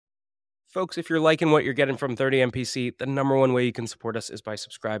Folks, if you're liking what you're getting from 30MPC, the number one way you can support us is by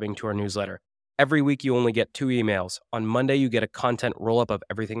subscribing to our newsletter. Every week, you only get 2 emails. On Monday, you get a content roll-up of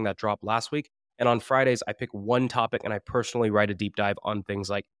everything that dropped last week. And on Fridays, I pick one topic and I personally write a deep dive on things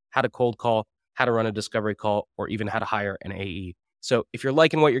like how to cold call, how to run a discovery call, or even how to hire an AE. So if you're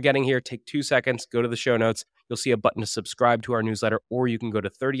liking what you're getting here, take 2 seconds, go to the show notes. You'll see a button to subscribe to our newsletter, or you can go to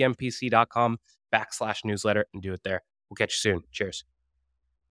 30mpc.com/newsletter and do it there. We'll catch you soon. Cheers.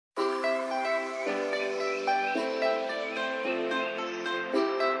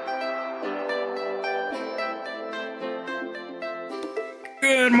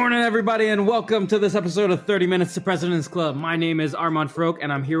 Good morning, everybody, and welcome to this episode of 30 Minutes to President's Club. My name is Armand Froke,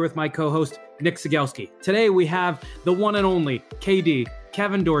 and I'm here with my co-host, Nick Cegelski. Today, we have the one and only KD,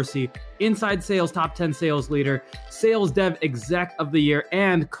 Kevin Dorsey, Inside Sales Top 10 Sales Leader, Sales Dev Exec of the Year,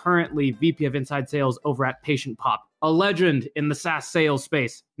 and currently VP of Inside Sales over at Patient Pop, a legend in the SaaS sales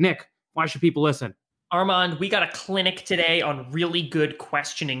space. Nick, why should people listen? Armand, we got a clinic today on really good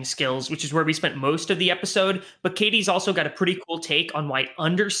questioning skills, which is where we spent most of the episode. But Katie's also got a pretty cool take on why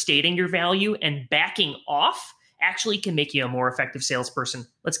understating your value and backing off actually can make you a more effective salesperson.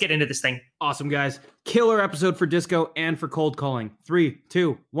 Let's get into this thing. Awesome, guys. Killer episode for disco and for cold calling. 3,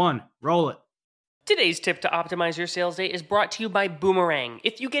 2, 1, roll it. Today's tip to optimize your sales day is brought to you by Boomerang.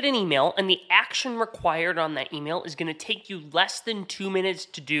 If you get an email and the action required on that email is going to take you less than 2 minutes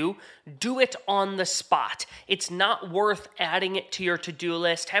to do it on the spot. It's not worth adding it to your to-do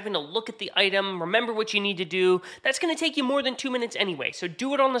list, having to look at the item, remember what you need to do. That's going to take you more than 2 minutes anyway, so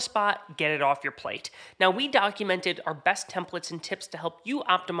do it on the spot, get it off your plate. Now, we documented our best templates and tips to help you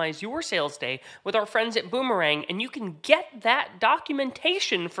optimize your sales day with our friends at Boomerang, and you can get that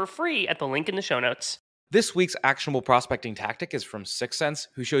documentation for free at the link in the show notes. This week's actionable prospecting tactic is from 6 Sense,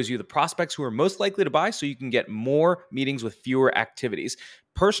 who shows you the prospects who are most likely to buy so you can get more meetings with fewer activities.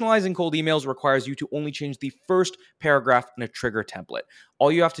 Personalizing cold emails requires you to only change the first paragraph in a trigger template.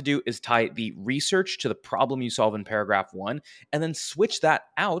 All you have to do is tie the research to the problem you solve in paragraph 1, and then switch that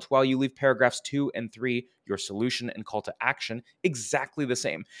out while you leave paragraphs 2 and 3, your solution and call to action, exactly the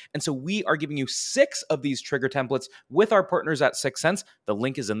same. And so we are giving you 6 of these trigger templates with our partners at 6 Sense. The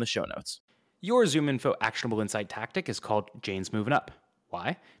link is in the show notes. Your ZoomInfo actionable insight tactic is called Jane's Moving Up.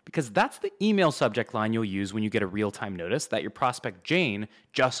 Why? Because that's the email subject line you'll use when you get a real-time notice that your prospect Jane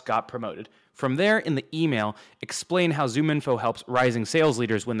just got promoted. From there, in the email, explain how ZoomInfo helps rising sales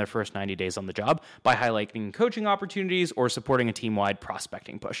leaders win their first 90 days on the job by highlighting coaching opportunities or supporting a team-wide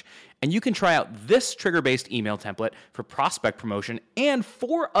prospecting push. And you can try out this trigger-based email template for prospect promotion and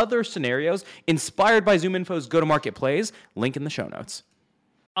 4 other scenarios inspired by ZoomInfo's go-to-market plays. Link in the show notes.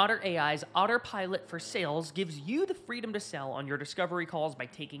 Otter AI's Autopilot for Sales gives you the freedom to sell on your discovery calls by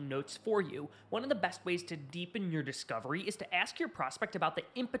taking notes for you. One of the best ways to deepen your discovery is to ask your prospect about the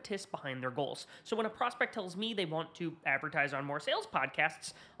impetus behind their goals. So when a prospect tells me they want to advertise on more sales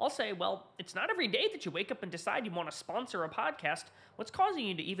podcasts, I'll say, well, it's not every day that you wake up and decide you want to sponsor a podcast. What's causing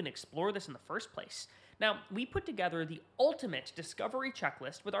you to even explore this in the first place? Now, we put together the ultimate discovery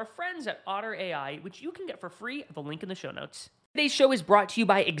checklist with our friends at Otter AI, which you can get for free at the link in the show notes. Today's show is brought to you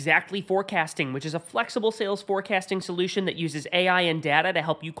by Exactly Forecasting, which is a flexible sales forecasting solution that uses AI and data to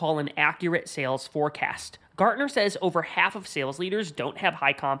help you call an accurate sales forecast. Gartner says over half of sales leaders don't have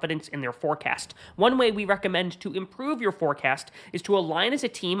high confidence in their forecast. One way we recommend to improve your forecast is to align as a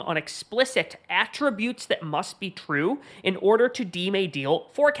team on explicit attributes that must be true in order to deem a deal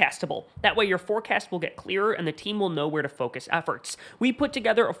forecastable. That way your forecast will get clearer and the team will know where to focus efforts. We put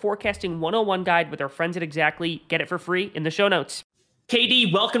together a forecasting 101 guide with our friends at Exactly. Get it for free in the show notes.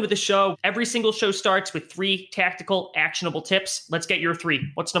 KD, welcome to the show. Every single show starts with 3 tactical, actionable tips. Let's get your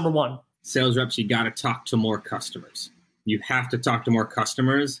 3. What's number 1? Sales reps, you got to talk to more customers. You have to talk to more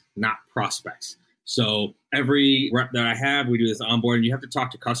customers, not prospects. So every rep that I have, we do this onboarding. You have to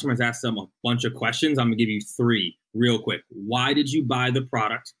talk to customers, ask them a bunch of questions. I'm going to give you 3 real quick. Why did you buy the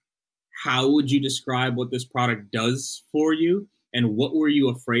product? How would you describe what this product does for you? And what were you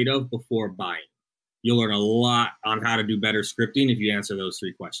afraid of before buying? You'll learn a lot on how to do better scripting if you answer those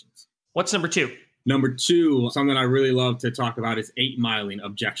 3 questions. What's number 2? Number 2, something I really love to talk about is 8-miling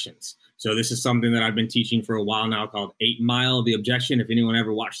objections. So this is something that I've been teaching for a while now called 8 Mile, the objection. If anyone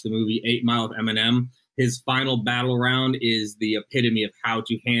ever watched the movie 8 Mile with Eminem, his final battle round is the epitome of how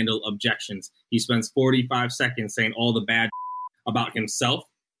to handle objections. He spends 45 seconds saying all the bad about himself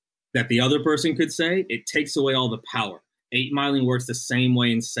that the other person could say. It takes away all the power. 8-miling works the same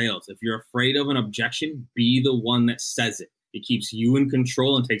way in sales. If you're afraid of an objection, be the one that says it. It keeps you in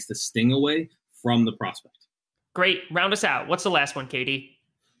control and takes the sting away from the prospect. Great. Round us out. What's the last one, Katie?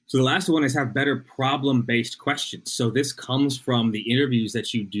 So the last one is have better problem-based questions. So this comes from the interviews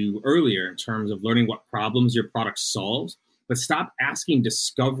that you do earlier in terms of learning what problems your product solves. But stop asking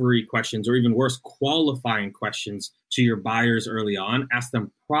discovery questions, or even worse, qualifying questions to your buyers early on. Ask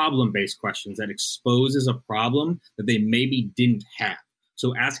them problem-based questions that exposes a problem that they maybe didn't have.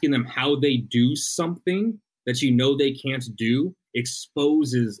 So asking them how they do something that you know they can't do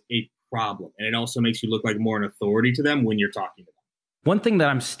exposes a problem. And it also makes you look like more an authority to them when you're talking to them. One thing that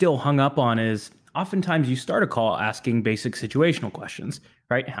I'm still hung up on is oftentimes you start a call asking basic situational questions,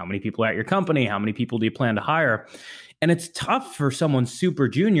 right? How many people are at your company? How many people do you plan to hire? And it's tough for someone super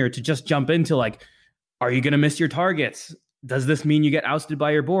junior to just jump into like, are you going to miss your targets? Does this mean you get ousted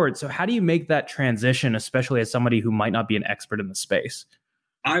by your board? So how do you make that transition, especially as somebody who might not be an expert in the space?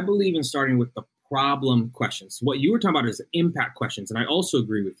 I believe in starting with the problem questions. What you were talking about is impact questions. And I also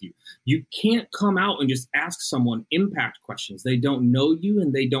agree with you. You can't come out and just ask someone impact questions. They don't know you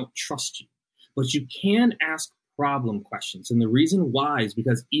and they don't trust you. But you can ask problem questions. And the reason why is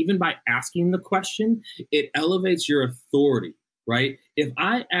because even by asking the question, it elevates your authority, right? If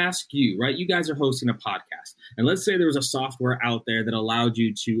I ask you, right, you guys are hosting a podcast, and let's say there was a software out there that allowed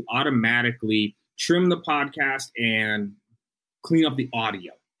you to automatically trim the podcast and clean up the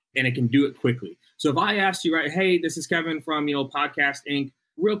audio, and it can do it quickly. So if I asked you, right, hey, this is Kevin from, Podcast Inc.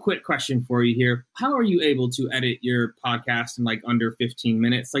 Real quick question for you here. How are you able to edit your podcast in like under 15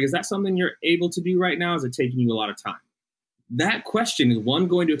 minutes? Like, is that something you're able to do right now? Is it taking you a lot of time? That question is one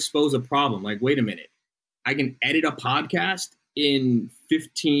going to expose a problem. Like, wait a minute, I can edit a podcast in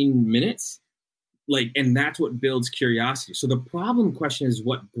 15 minutes? Like, and that's what builds curiosity. So the problem question is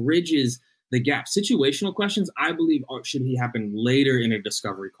what bridges the gap. Situational questions, I believe, should happen later in a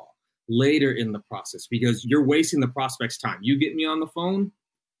discovery call, later in the process, because you're wasting the prospect's time. You get me on the phone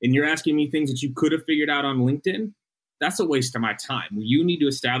and you're asking me things that you could have figured out on LinkedIn. That's a waste of my time. You need to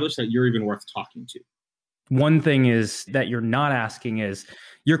establish that you're even worth talking to. One thing is that you're not asking is,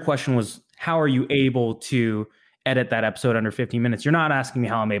 your question was, how are you able to edit that episode under 15 minutes? You're not asking me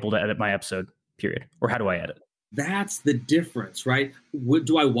how I'm able to edit my episode, period. Or how do I edit? That's the difference, right?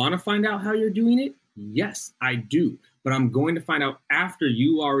 Do I want to find out how you're doing it? Yes, I do. But I'm going to find out after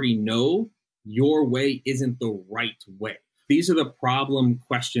you already know your way isn't the right way. These are the problem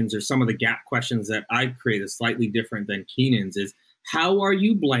questions, or some of the gap questions that I created slightly different than Keenan's is, how are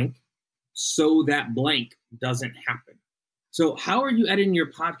you blank so that blank doesn't happen? So how are you editing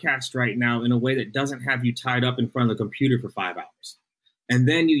your podcast right now in a way that doesn't have you tied up in front of the computer for 5 hours? And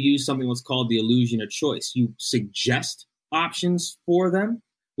then you use something what's called the illusion of choice. You suggest options for them,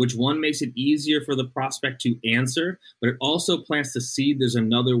 which one makes it easier for the prospect to answer, but it also plants the seed there's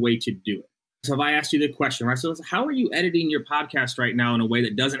another way to do it. So if I asked you the question, right? So how are you editing your podcast right now in a way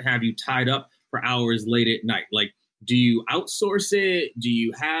that doesn't have you tied up for hours late at night? Like, do you outsource it? Do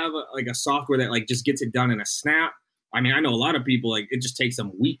you have like a software that like just gets it done in a snap? I mean, I know a lot of people, like, it just takes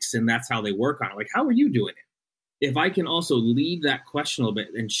them weeks and that's how they work on it. Like, how are you doing it? If I can also lead that question a little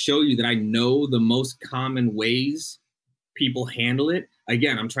bit and show you that I know the most common ways people handle it,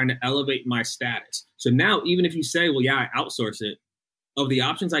 again, I'm trying to elevate my status. So now, even if you say, well, yeah, I outsource it, of the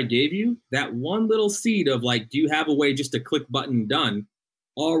options I gave you, that one little seed of like, do you have a way just to click button done,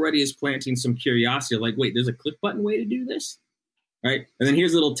 already is planting some curiosity of like, wait, there's a click button way to do this, right? And then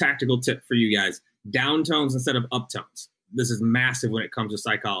here's a little tactical tip for you guys. Downtones instead of uptones. This is massive when it comes to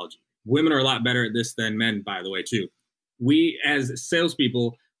psychology. Women are a lot better at this than men, by the way, too. We, as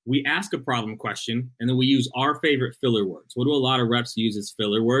salespeople, we ask a problem question, and then we use our favorite filler words. What do a lot of reps use as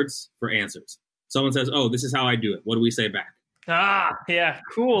filler words for answers? Someone says, oh, this is how I do it. What do we say back? Ah, yeah,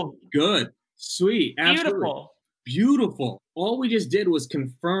 cool. Good. Sweet. Absolutely. Beautiful. Beautiful. All we just did was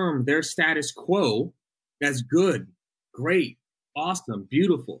confirm their status quo as good, great, awesome,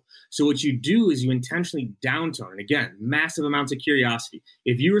 beautiful. So what you do is you intentionally downtone. And again, massive amounts of curiosity.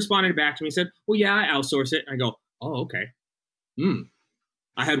 If you responded back to me and said, well, yeah, I outsource it. I go, oh, okay.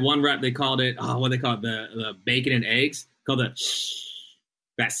 I had one rep, they called it, the bacon and eggs, called it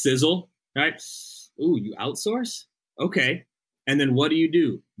that sizzle, right? Ooh, you outsource? Okay. And then what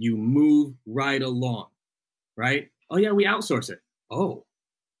do? You move right along, right? Oh, yeah, we outsource it. Oh,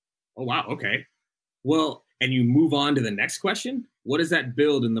 wow. Okay. Well, and you move on to the next question. What does that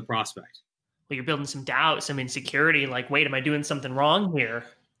build in the prospect? Well, you're building some doubt, some insecurity. Like, wait, am I doing something wrong here?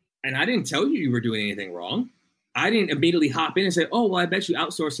 And I didn't tell you were doing anything wrong. I didn't immediately hop in and say, oh, well, I bet you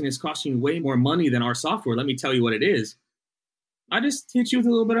outsourcing is costing you way more money than our software. Let me tell you what it is. I just hit you with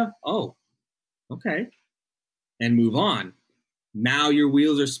a little bit of, oh, okay. And move on. Now your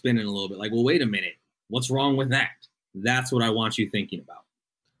wheels are spinning a little bit. Like, well, wait a minute. What's wrong with that? That's what I want you thinking about.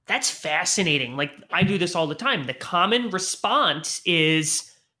 That's fascinating. Like, I do this all the time. The common response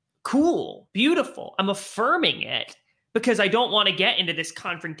is, cool, beautiful. I'm affirming it because I don't want to get into this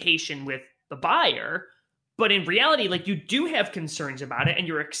confrontation with the buyer. But in reality, like, you do have concerns about it and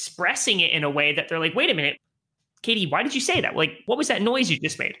you're expressing it in a way that they're like, wait a minute, Katie, why did you say that? Like, what was that noise you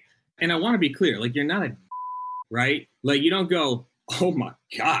just made? And I want to be clear, like, you're not a right? Like, you don't go, oh my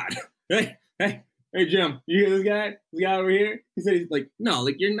God. Hey, Jim, you hear this guy over here? He said, he's like, no,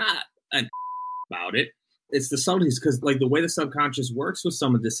 like, you're not a about it. It's the subtleties, because like the way the subconscious works with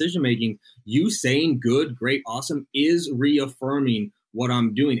some of decision making, you saying good, great, awesome is reaffirming what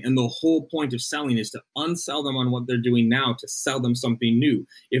I'm doing. And the whole point of selling is to unsell them on what they're doing now, to sell them something new.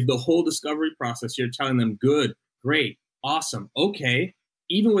 If the whole discovery process, you're telling them good, great, awesome, okay,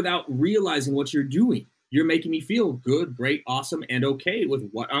 even without realizing what you're doing, you're making me feel good, great, awesome, and okay with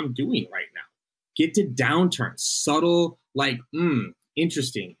what I'm doing right now. Get to downturns, subtle, like,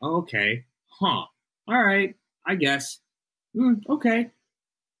 interesting, okay, huh, all right, I guess, okay.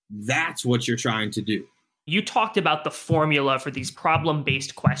 That's what you're trying to do. You talked about the formula for these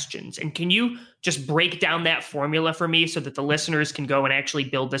problem-based questions. And can you just break down that formula for me so that the listeners can go and actually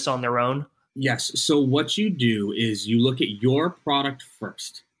build this on their own? Yes. So what you do is you look at your product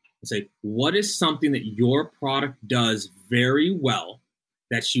first and say, what is something that your product does very well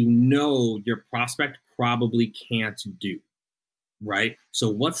that you know your prospect probably can't do, right? So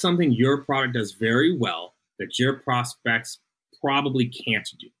what's something your product does very well that your prospects probably can't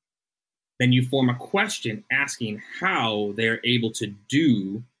do? Then you form a question asking how they're able to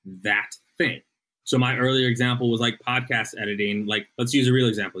do that thing. So my earlier example was like podcast editing. Like, let's use a real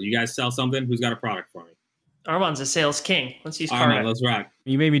example. You guys sell something. Who's got a product for me? Armand's a sales king. Let's use Armand, let's rock.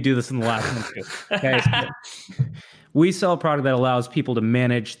 You made me do this in the last one too. Okay, so we sell a product that allows people to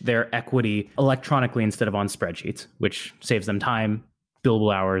manage their equity electronically instead of on spreadsheets, which saves them time,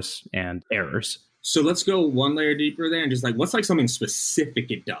 billable hours, and errors. So let's go one layer deeper there and just like, what's like something specific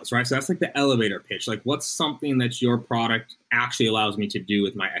it does, right? So that's like the elevator pitch. Like, what's something that your product actually allows me to do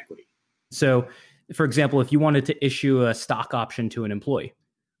with my equity? So, for example, if you wanted to issue a stock option to an employee,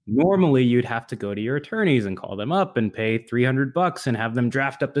 normally you'd have to go to your attorneys and call them up and pay $300 and have them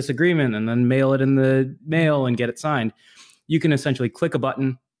draft up this agreement and then mail it in the mail and get it signed. You can essentially click a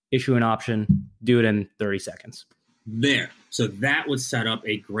button, issue an option, do it in 30 seconds. There. So that would set up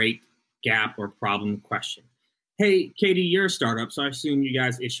a great gap or problem question. Hey, Katie, you're a startup, so I assume you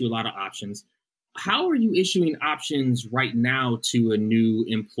guys issue a lot of options. How are you issuing options right now to a new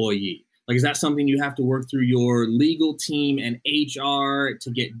employee? Like, is that something you have to work through your legal team and HR to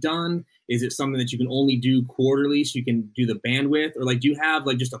get done? Is it something that you can only do quarterly so you can do the bandwidth? Or like, do you have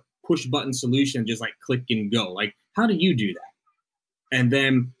like just a push button solution, just like click and go? Like, how do you do that? And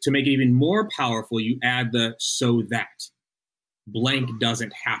then to make it even more powerful, you add the so that blank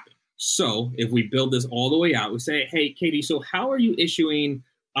doesn't happen. So if we build this all the way out, we say, hey, Katie, so how are you issuing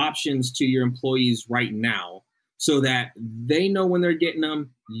options to your employees right now so that they know when they're getting them,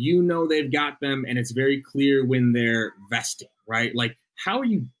 you know they've got them, and it's very clear when they're vesting, right? Like, how are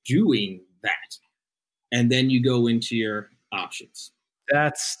you doing that? And then you go into your options.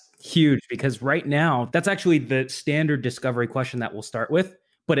 That's huge, because right now, that's actually the standard discovery question that we'll start with,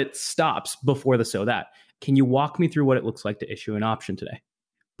 but it stops before the so that. Can you walk me through what it looks like to issue an option today?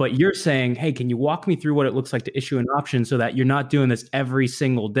 But you're saying, hey, can you walk me through what it looks like to issue an option so that you're not doing this every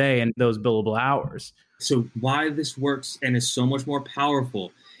single day in those billable hours? So why this works and is so much more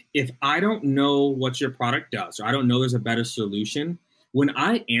powerful, if I don't know what your product does, or I don't know there's a better solution, when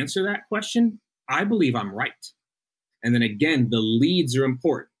I answer that question, I believe I'm right. And then again, the leads are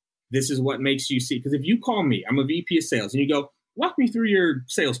important. This is what makes you see. Because if you call me, I'm a VP of sales, and you go, walk me through your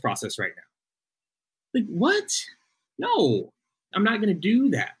sales process right now. Like, what? No. I'm not going to do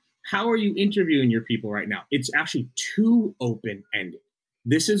that. How are you interviewing your people right now? It's actually too open-ended.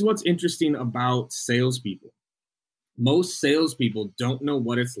 This is what's interesting about salespeople. Most salespeople don't know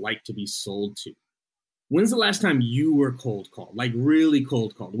what it's like to be sold to. When's the last time you were cold called, like really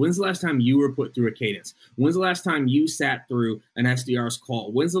cold called? When's the last time you were put through a cadence? When's the last time you sat through an SDR's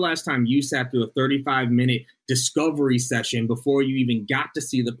call? When's the last time you sat through a 35-minute discovery session before you even got to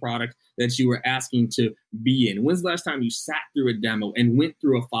see the product that you were asking to be in? When's the last time you sat through a demo and went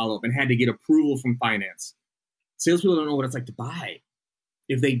through a follow-up and had to get approval from finance? Salespeople don't know what it's like to buy.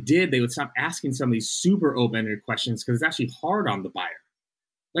 If they did, they would stop asking some of these super open-ended questions because it's actually hard on the buyer.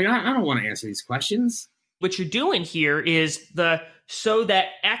 Like, I don't want to answer these questions. What you're doing here is so that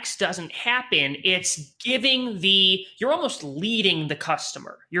X doesn't happen, it's you're almost leading the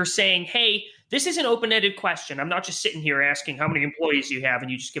customer. You're saying, hey, this is an open-ended question. I'm not just sitting here asking how many employees you have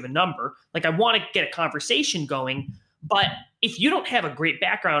and you just give a number. Like, I want to get a conversation going. But if you don't have a great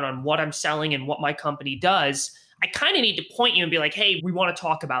background on what I'm selling and what my company does, I kind of need to point you and be like, hey, we want to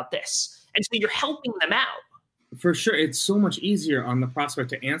talk about this. And so you're helping them out. For sure. It's so much easier on the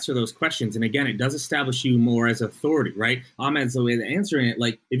prospect to answer those questions. And again, it does establish you more as authority, right? Ahmed's the way of answering it.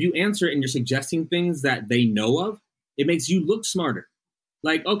 Like, if you answer it and you're suggesting things that they know of, it makes you look smarter.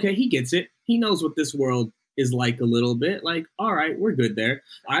 Like, okay, he gets it. He knows what this world is like a little bit. Like, all right, we're good there.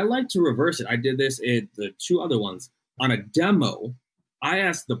 I like to reverse it. I did this at the 2 other ones. On a demo, I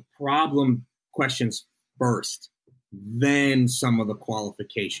asked the problem questions first, then some of the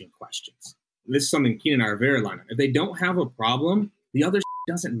qualification questions. This is something Keenan and I are very aligned on. If they don't have a problem, the other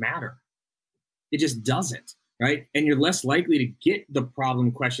doesn't matter. It just doesn't, right? And you're less likely to get the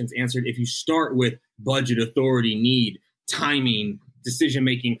problem questions answered if you start with budget, authority, need, timing,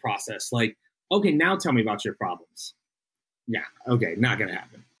 decision-making process. Like, okay, now tell me about your problems. Yeah, okay, not going to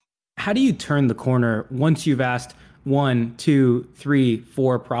happen. How do you turn the corner once you've asked 1, 2, 3,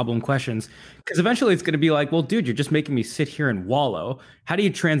 4 problem questions? Because eventually it's going to be like, well, dude, you're just making me sit here and wallow. How do you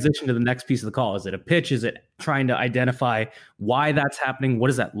transition to the next piece of the call? Is it a pitch? Is it trying to identify why that's happening? What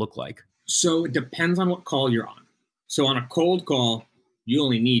does that look like? So it depends on what call you're on. So on a cold call, you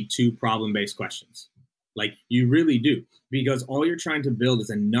only need 2 problem-based questions. Like, you really do, because all you're trying to build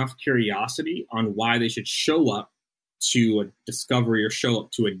is enough curiosity on why they should show up to a discovery or show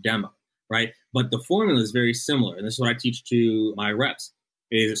up to a demo, right? But the formula is very similar. And this is what I teach to my reps.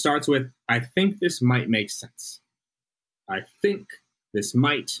 Is it starts with, I think this might make sense. I think this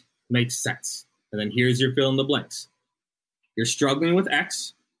might make sense. And then here's your fill in the blanks. You're struggling with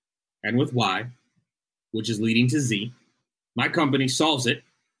X and with Y, which is leading to Z. My company solves it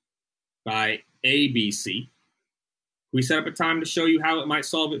by A, B, C. We set up a time to show you how it might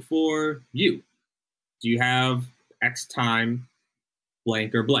solve it for you. Do you have X time,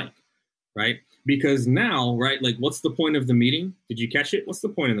 blank or blank, right? Because now, right, like, what's the point of the meeting? Did you catch it? What's the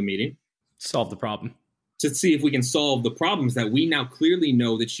point of the meeting? Solve the problem. To see if we can solve the problems that we now clearly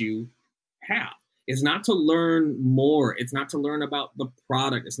know that you have. It's not to learn more. It's not to learn about the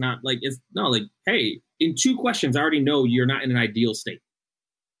product. It's not like, hey, in 2 questions, I already know you're not in an ideal state.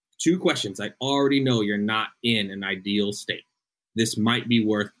 2 questions, I already know you're not in an ideal state. This might be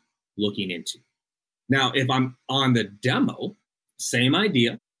worth looking into. Now, if I'm on the demo, same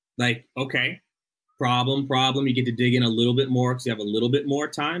idea. Like, okay, problem, you get to dig in a little bit more because you have a little bit more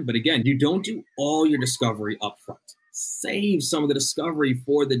time. But again, you don't do all your discovery up front. Save some of the discovery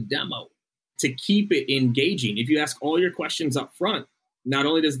for the demo to keep it engaging. If you ask all your questions up front, not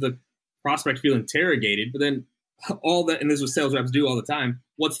only does the prospect feel interrogated, but then all that, and this is what sales reps do all the time,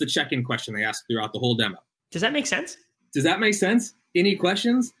 what's the check-in question they ask throughout the whole demo? Does that make sense? Does that make sense? Any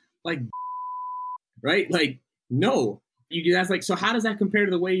questions? Like, right? Like, no. You get asked, like, so how does that compare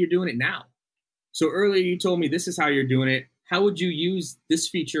to the way you're doing it now? So earlier you told me this is how you're doing it. How would you use this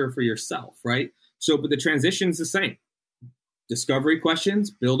feature for yourself, right? So, but the transition's the same. Discovery questions,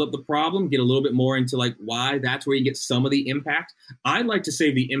 build up the problem, get a little bit more into like why. That's where you get some of the impact. I like to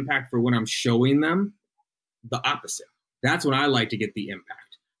save the impact for when I'm showing them the opposite. That's when I like to get the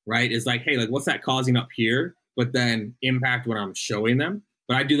impact, right? It's like, hey, like, what's that causing up here? But then impact when I'm showing them.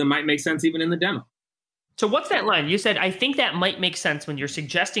 But I do that might make sense even in the demo. So what's that line? You said, I think that might make sense when you're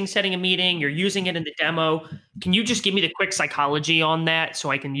suggesting setting a meeting, you're using it in the demo. Can you just give me the quick psychology on that so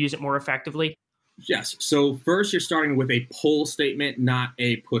I can use it more effectively? Yes. So first, you're starting with a pull statement, not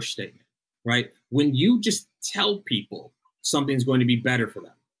a push statement, right? When you just tell people something's going to be better for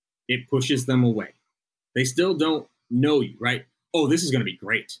them, it pushes them away. They still don't know you, right? Oh, this is going to be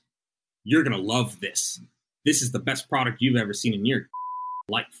great. You're going to love this. This is the best product you've ever seen in your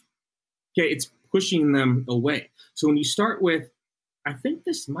life. Okay, it's pushing them away. So when you start with, I think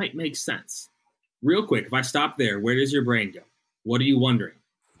this might make sense. Real quick, if I stop there, where does your brain go? What are you wondering?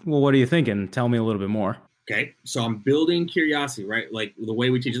 Well, what are you thinking? Tell me a little bit more. Okay, so I'm building curiosity, right? Like the way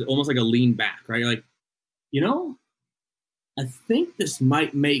we teach is almost like a lean back, right? Like, I think this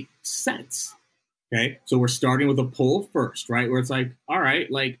might make sense. Okay, so we're starting with a pull first, right? Where it's like, all right,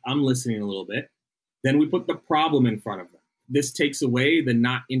 like I'm listening a little bit. Then we put the problem in front of them. This takes away the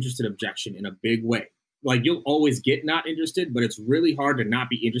not interested objection in a big way. Like you'll always get not interested, but it's really hard to not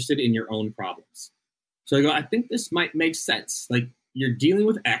be interested in your own problems. So I go, I think this might make sense. Like you're dealing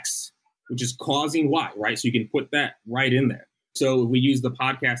with X, which is causing Y, right? So you can put that right in there. So if we use the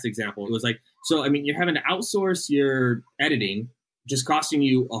podcast example, it was like, so, I mean, you're having to outsource your editing, just costing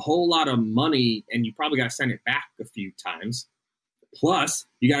you a whole lot of money, and you probably got to send it back a few times. Plus,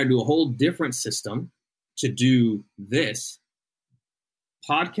 you got to do a whole different system to do this.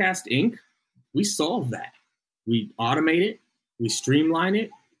 Podcast Inc., we solve that. We automate it, we streamline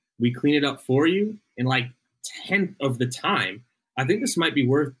it, we clean it up for you. In like 10th of the time, I think this might be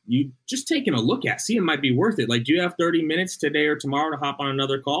worth you just taking a look at. See, it might be worth it. Like, do you have 30 minutes today or tomorrow to hop on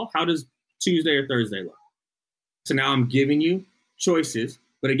another call? How does Tuesday or Thursday look? So now I'm giving you choices,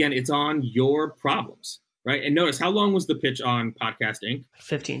 but again, it's on your problems, right? And notice, how long was the pitch on Podcast Inc?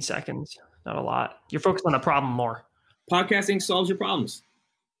 15 seconds, not a lot. You're focused on the problem more. Podcast Inc solves your problems.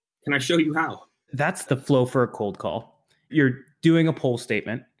 Can I show you how? That's the flow for a cold call. You're doing a poll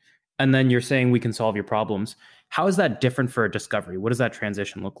statement, and then you're saying we can solve your problems. How is that different for a discovery? What does that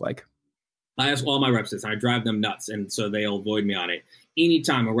transition look like? I ask all my reps this, and I drive them nuts, and so they'll avoid me on it.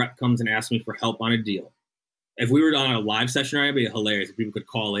 Anytime a rep comes and asks me for help on a deal, if we were on a live session, it'd be hilarious if people could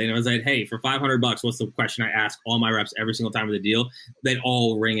call in. I was like, hey, for $500, what's the question I ask all my reps every single time of the deal? They'd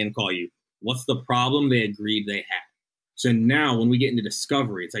all ring and call you. What's the problem they agreed they had? So now when we get into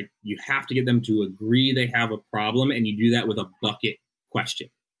discovery, it's like you have to get them to agree they have a problem, and you do that with a bucket question.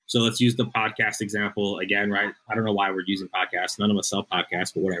 So let's use the podcast example again, right? I don't know why we're using podcasts. None of us sell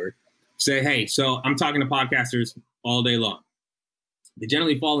podcasts, but whatever. Say, hey, so I'm talking to podcasters all day long. They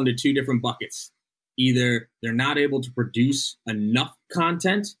generally fall into two different buckets. Either they're not able to produce enough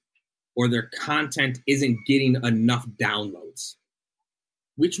content, or their content isn't getting enough downloads.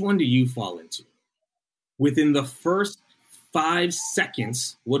 Which one do you fall into? Within the first 5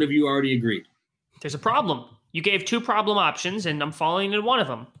 seconds, what have you already agreed? There's a problem. You gave 2 problem options, and I'm falling into one of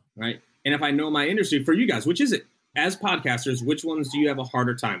them. Right. And if I know my industry, for you guys, which is it? As podcasters, which ones do you have a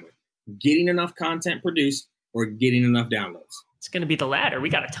harder time with? Getting enough content produced or getting enough downloads? It's going to be the latter. We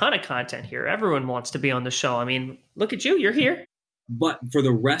got a ton of content here. Everyone wants to be on the show. I mean, look at you. You're here. But for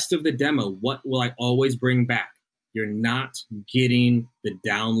the rest of the demo, what will I always bring back? You're not getting the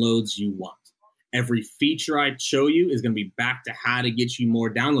downloads you want. Every feature I show you is going to be back to how to get you more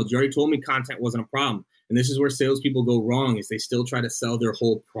downloads. You already told me content wasn't a problem. And this is where salespeople go wrong, is they still try to sell their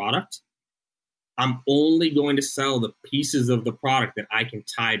whole product. I'm only going to sell the pieces of the product that I can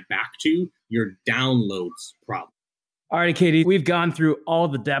tie back to your downloads problem. All right, Katie, we've gone through all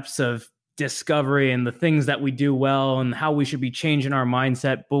the depths of discovery and the things that we do well and how we should be changing our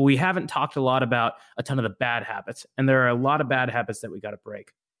mindset, but we haven't talked a lot about a ton of the bad habits. And there are a lot of bad habits that we got to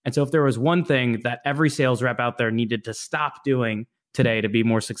break. And so if there was one thing that every sales rep out there needed to stop doing today to be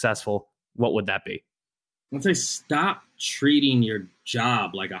more successful, what would that be? I'd say stop treating your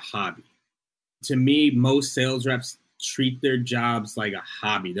job like a hobby. To me, most sales reps treat their jobs like a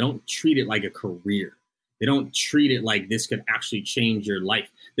hobby. They don't treat it like a career. They don't treat it like this could actually change your life.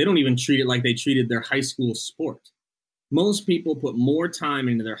 They don't even treat it like they treated their high school sport. Most people put more time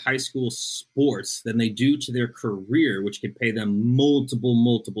into their high school sports than they do to their career, which could pay them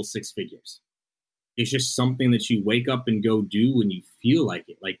multiple 6 figures. It's just something that you wake up and go do when you feel like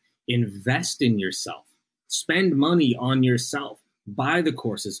it. Like, invest in yourself. Spend money on yourself. Buy the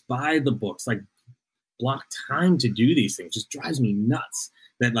courses, buy the books, like block time to do these things. Just drives me nuts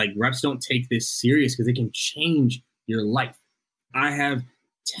that like reps don't take this serious because it can change your life. I have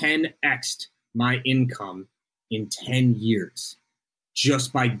 10x'd my income in 10 years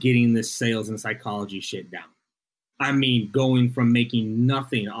just by getting this sales and psychology shit down. I mean, going from making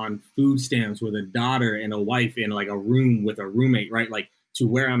nothing on food stamps with a daughter and a wife in like a room with a roommate, right? Like to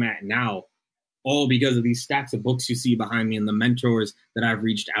where I'm at now, all because of these stacks of books you see behind me and the mentors that I've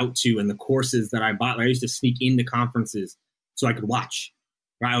reached out to and the courses that I bought. I used to sneak into conferences so I could watch.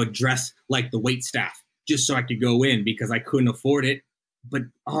 Right? I would dress like the wait staff just so I could go in because I couldn't afford it. But,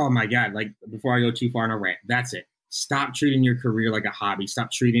 oh my God, like before I go too far in a rant, that's it. Stop treating your career like a hobby.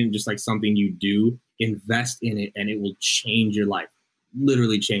 Stop treating it just like something you do. Invest in it and it will change your life.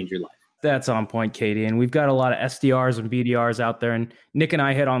 Literally change your life. That's on point, Katie. And we've got a lot of SDRs and BDRs out there. And Nick and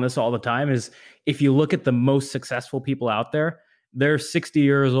I hit on this all the time is if you look at the most successful people out there, they're 60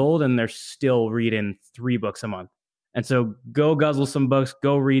 years old and they're still reading 3 books a month. And so go guzzle some books,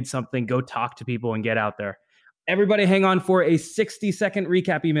 go read something, go talk to people and get out there. Everybody hang on for a 60-second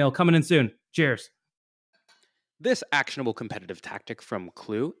recap email coming in soon. Cheers. This actionable competitive tactic from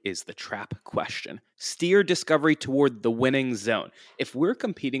Clue is the trap question. Steer discovery toward the winning zone. If we're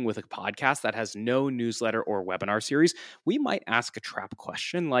competing with a podcast that has no newsletter or webinar series, we might ask a trap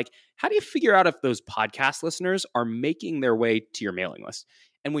question like, how do you figure out if those podcast listeners are making their way to your mailing list?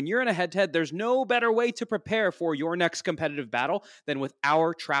 And when you're in a head-to-head, there's no better way to prepare for your next competitive battle than with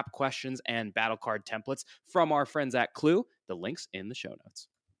our trap questions and battle card templates from our friends at Clue. The link's in the show notes.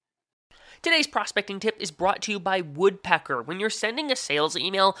 Today's prospecting tip is brought to you by Woodpecker. When you're sending a sales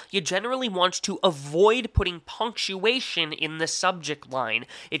email, you generally want to avoid putting punctuation in the subject line.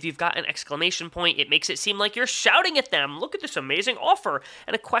 If you've got an exclamation point, it makes it seem like you're shouting at them. Look at this amazing offer.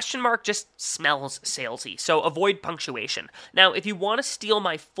 And a question mark just smells salesy. So avoid punctuation. Now, if you want to steal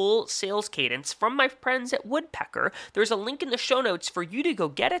my full sales cadence from my friends at Woodpecker, there's a link in the show notes for you to go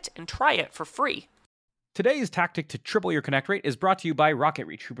get it and try it for free. Today's tactic to triple your connect rate is brought to you by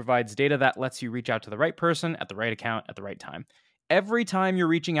RocketReach, who provides data that lets you reach out to the right person at the right account at the right time. Every time you're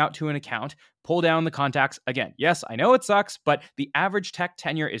reaching out to an account, pull down the contacts. Again, yes, I know it sucks, but the average tech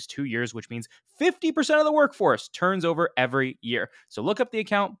tenure is 2 years, which means 50% of the workforce turns over every year. So look up the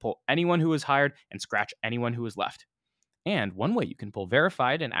account, pull anyone who was hired, and scratch anyone who was left. And one way you can pull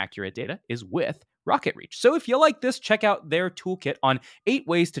verified and accurate data is with RocketReach. So if you like this, check out their toolkit on 8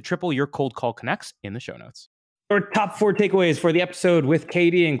 ways to triple your cold call connects in the show notes. Our top 4 takeaways for the episode with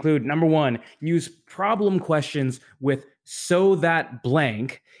KD include: number 1, use problem questions with "so that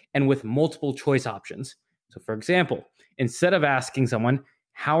blank" and with multiple choice options. So for example, instead of asking someone,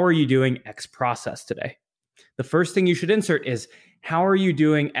 "How are you doing X process today?" the first thing you should insert is, "How are you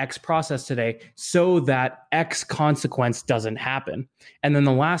doing X process today so that X consequence doesn't happen?" And then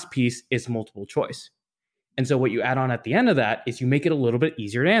the last piece is multiple choice. And so what you add on at the end of that is you make it a little bit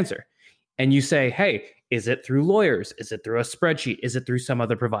easier to answer. And you say, hey, is it through lawyers? Is it through a spreadsheet? Is it through some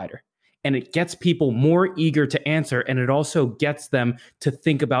other provider? And it gets people more eager to answer, and it also gets them to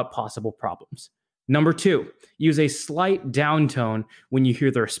think about possible problems. Number 2, use a slight downtone when you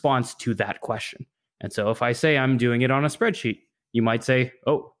hear the response to that question. And so if I say I'm doing it on a spreadsheet, you might say,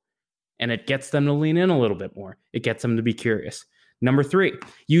 oh, and it gets them to lean in a little bit more. It gets them to be curious. Number 3,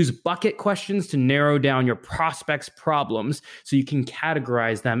 use bucket questions to narrow down your prospects' problems so you can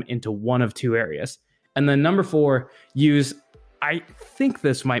categorize them into one of 2 areas. And then number 4, use, I think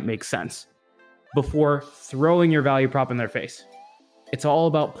this might make sense, before throwing your value prop in their face. It's all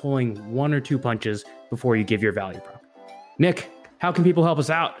about pulling 1 or 2 punches before you give your value prop. Nick, how can people help us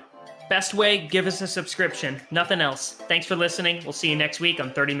out? Best way, give us a subscription. Nothing else. Thanks for listening. We'll see you next week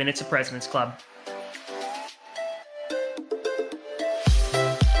on 30 Minutes of President's Club.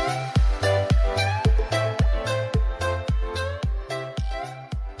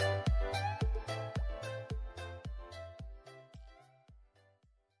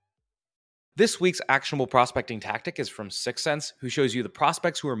 This week's actionable prospecting tactic is from 6 Sense, who shows you the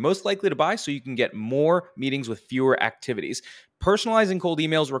prospects who are most likely to buy so you can get more meetings with fewer activities. Personalizing cold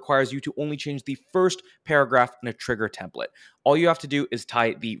emails requires you to only change the first paragraph in a trigger template. All you have to do is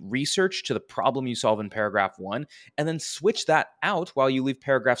tie the research to the problem you solve in paragraph 1, and then switch that out while you leave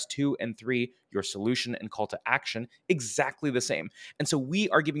paragraphs 2 and 3, your solution and call to action, exactly the same. And so we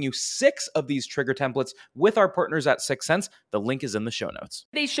are giving you 6 of these trigger templates with our partners at 6 Sense. The link is in the show notes.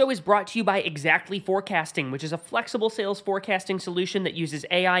 Today's show is brought to you by Exactly Forecasting, which is a flexible sales forecasting solution that uses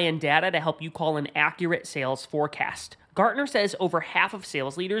AI and data to help you call an accurate sales forecast. Gartner says over half of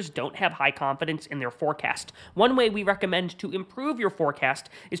sales leaders don't have high confidence in their forecast. One way we recommend to improve your forecast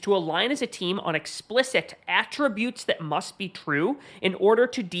is to align as a team on explicit attributes that must be true in order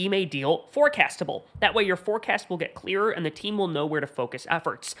to deem a deal forecastable. That way your forecast will get clearer and the team will know where to focus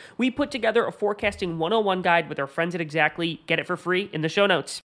efforts. We put together a forecasting 101 guide with our friends at Exactly. Get it for free in the show notes.